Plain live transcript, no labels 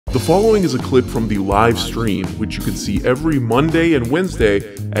The following is a clip from the live stream, which you can see every Monday and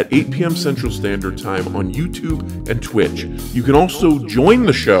Wednesday at 8 p.m. Central Standard Time on YouTube and Twitch. You can also join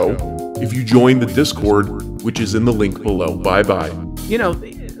the show if you join the Discord, which is in the link below. Bye-bye. You know,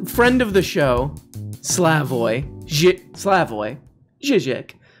 friend of the show, Slavoj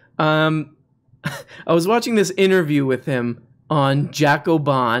Zizek. I was watching this interview with him on Jack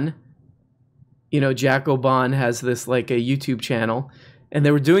O'Bon. You know, Jack O'Bon has this like a YouTube channel. And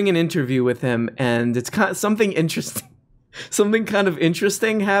they were doing an interview with him, and it's kind of something interesting. Something kind of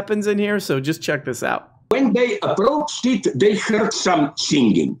interesting happens in here, so just check this out. When they approached it, they heard some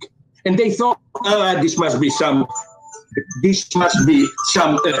singing, and they thought, this must be some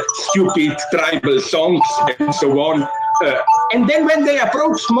stupid tribal songs and so on. And then when they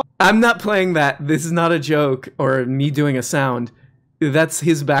approached, I'm not playing that. This is not a joke or me doing a sound. That's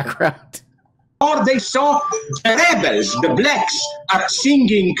his background. Or they saw the rebels, the blacks, are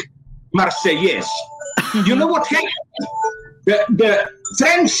singing Marseillaise. You know what happened? The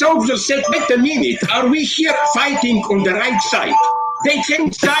French soldiers said, wait a minute, are we here fighting on the right side? They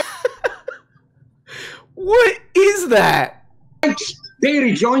changed sides. What is that? They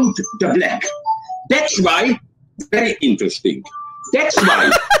rejoined the black. That's why, very interesting. That's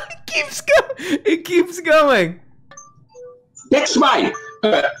why. It keeps going. That's why,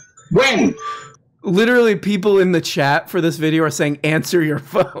 when... Literally, people in the chat for this video are saying, answer your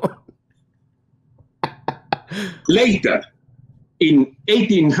phone. Later, in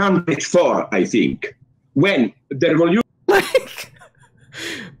 1804, I think, when the revolution... Like,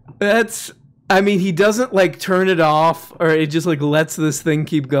 that's... I mean, he doesn't, like, turn it off, or it just, like, lets this thing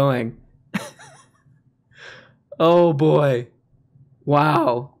keep going. Oh, boy.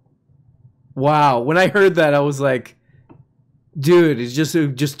 Wow. Wow. When I heard that, I was like... Dude, it's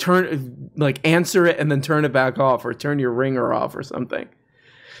just turn, like, answer it and then turn it back off, or turn your ringer off or something.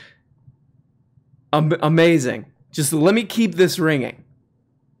 Amazing. Just let me keep this ringing.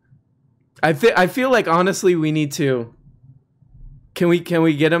 I feel like, honestly, we need to. Can we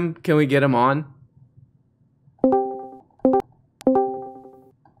get him? Can we get him on?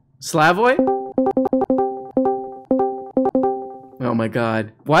 Slavoj? Oh my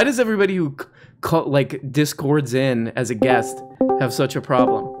God! Why does everybody who like Discords in as a guest have such a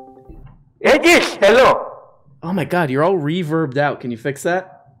problem? Yes, hello. Oh my God, you're all reverbed out. Can you fix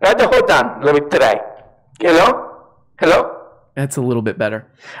that? Hold on, let me try. Hello? Hello? That's a little bit better.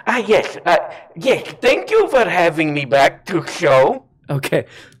 Yes. Yes, thank you for having me back to show. Okay.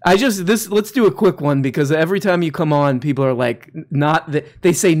 Let's do a quick one, because every time you come on, people are like,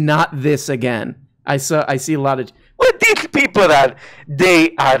 they say not this again. I see a lot of... Well, these people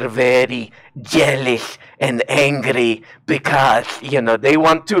they are very jealous and angry because, you know, they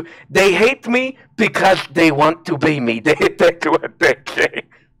hate me because they want to be me. That's what they say.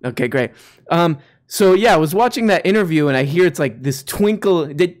 Okay, great. So yeah, I was watching that interview and I hear it's like this twinkle,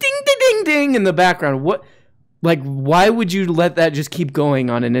 the ding, ding, ding, ding in the background. What, like, why would you let that just keep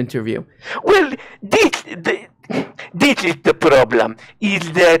going on an interview? Well, this is the problem,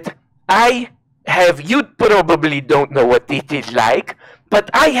 is that you probably don't know what this is like, but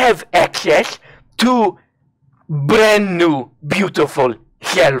I have access to brand new, beautiful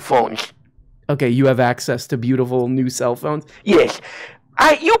cell phones. Okay, you have access to beautiful new cell phones? Yes.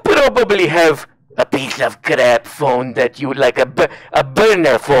 You probably have a piece of crap phone that you like, a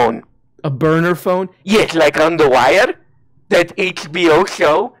burner phone. A burner phone? Yes, like on The Wire, that HBO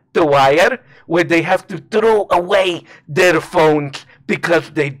show, The Wire, where they have to throw away their phones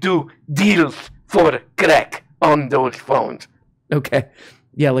because they do deals for crack on those phones. Okay.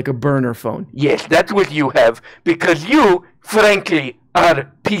 Yeah, like a burner phone. Yes, that's what you have, because you, frankly, are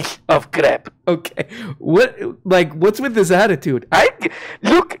a piece of crap. Okay. What's with this attitude?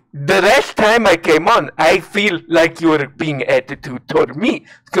 Look, the last time I came on, I feel like you were being attitude toward me,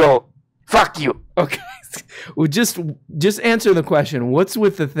 so fuck you. Okay. Well, just answer the question. What's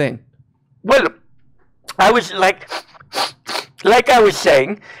with the thing? Well, I was like I was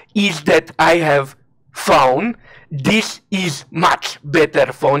saying, is that I have found this is much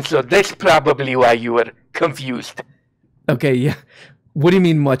better phone, so that's probably why you were confused. Okay, yeah. What do you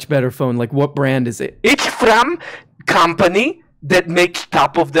mean much better phone? Like, what brand is it? It's from company that makes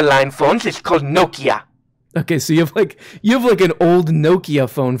top-of-the-line phones. It's called Nokia. Okay, so you have like an old Nokia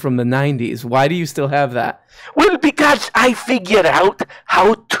phone from the 90s. Why do you still have that? Well, because I figured out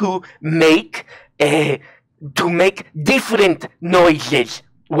how to make different noises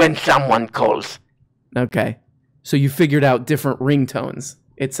when someone calls. Okay. So you figured out different ringtones,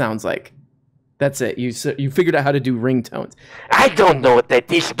 it sounds like. That's it. You figured out how to do ringtones. I don't know what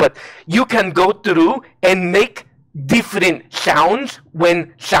that is, but you can go through and make different sounds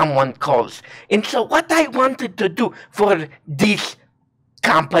when someone calls. And so what I wanted to do for this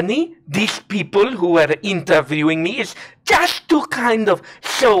company, these people who were interviewing me, is just to kind of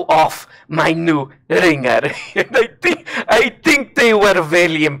show off my new ringer. And I think they were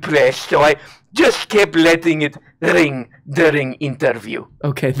very impressed. So I just kept letting it ring during interview.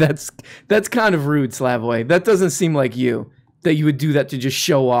 Okay, that's kind of rude, Slavoj. That doesn't seem like you, that you would do that to just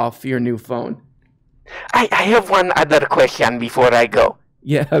show off your new phone. I have one other question before I go.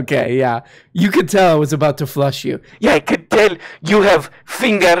 Yeah, okay, yeah. You could tell I was about to flush you. Yeah, I could tell you have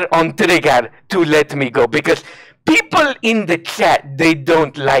finger on trigger to let me go, because people in the chat, they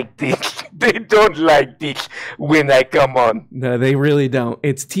don't like this. They don't like this when I come on. No, they really don't.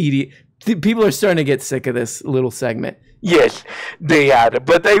 It's tedious. People are starting to get sick of this little segment. Yes, they are.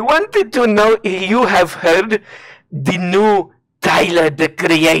 But I wanted to know if you have heard the new Tyler, the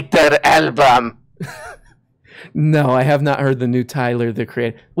Creator album. No, I have not heard the new Tyler, the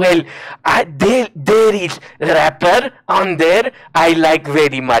Creator. Well, there is a rapper on there I like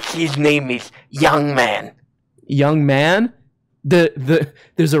very much. His name is Young Man. Young Man?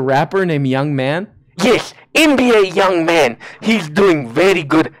 There's a rapper named Young Man? Yes, NBA Young Man. He's doing very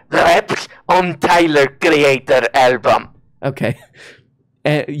good raps on Tyler Creator album. Okay.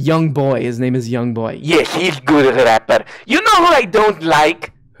 Young Boy. His name is Young Boy. Yes, he's good rapper. You know who I don't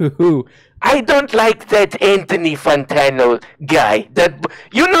like? Who? I don't like that Anthony Fantano guy.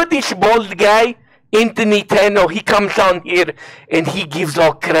 You know this bald guy? Anthony Tano, he comes on here and he gives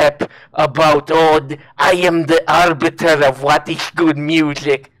all crap about, I am the arbiter of what is good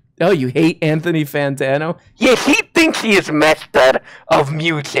music. Oh, you hate Anthony Fantano? Yes, he thinks he is master of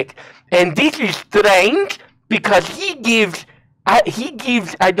music. And this is strange because he gives,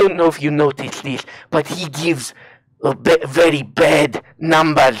 I don't know if you noticed this, but he gives very bad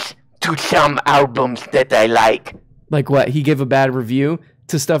numbers to some albums that I like. Like what? He gave a bad review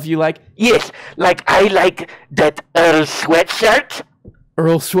to stuff you like? Yes, like I like that Earl Sweatshirt.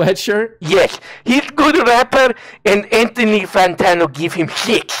 Earl Sweatshirt? Yes, he's a good rapper, and Anthony Fantano give him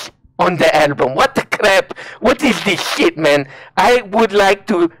 6 on the album. What the crap? What is this shit, man? I would like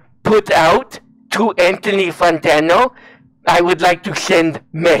to put out to Anthony Fantano, I would like to send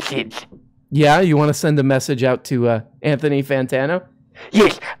message. Yeah, you want to send a message out to Anthony Fantano?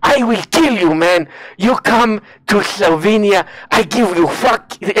 Yes, I will kill you, man. You come to Slovenia, I give you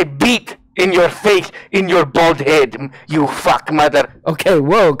a beat in your face, in your bald head, you fuck mother. Okay,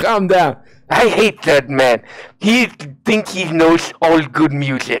 whoa, calm down. I hate that man. He thinks he knows all good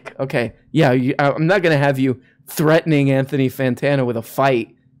music. Okay, yeah, I'm not going to have you threatening Anthony Fantano with a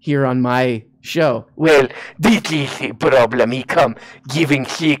fight here on my show. Well, this is the problem. He come giving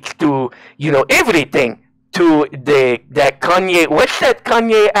shit to, everything. To that Kanye, what's that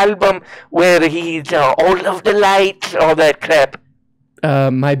Kanye album where he's all of the lights, all that crap?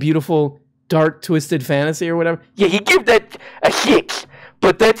 My Beautiful Dark Twisted Fantasy or whatever? Yeah, he gave that a 6,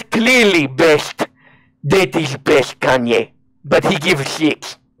 but that's clearly best. That is best Kanye, but he gave a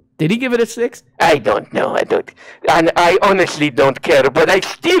 6. Did he give it a 6? I don't know, and I honestly don't care, but I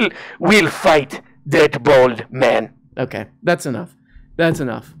still will fight that bald man. Okay, that's enough. That's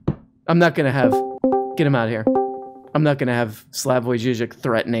enough. I'm not going to have... Get him out of here. I'm not going to have Slavoj Zizek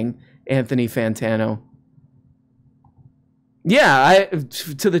threatening Anthony Fantano. Yeah,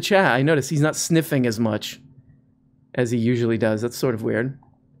 to the chat, I noticed he's not sniffing as much as he usually does. That's sort of weird.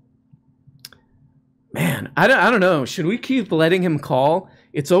 Man, I don't know. Should we keep letting him call?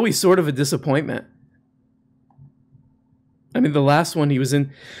 It's always sort of a disappointment. I mean, the last one he was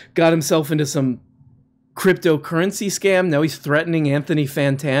in, got himself into some cryptocurrency scam. Now he's threatening Anthony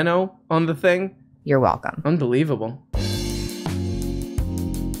Fantano on the thing. You're welcome. Unbelievable.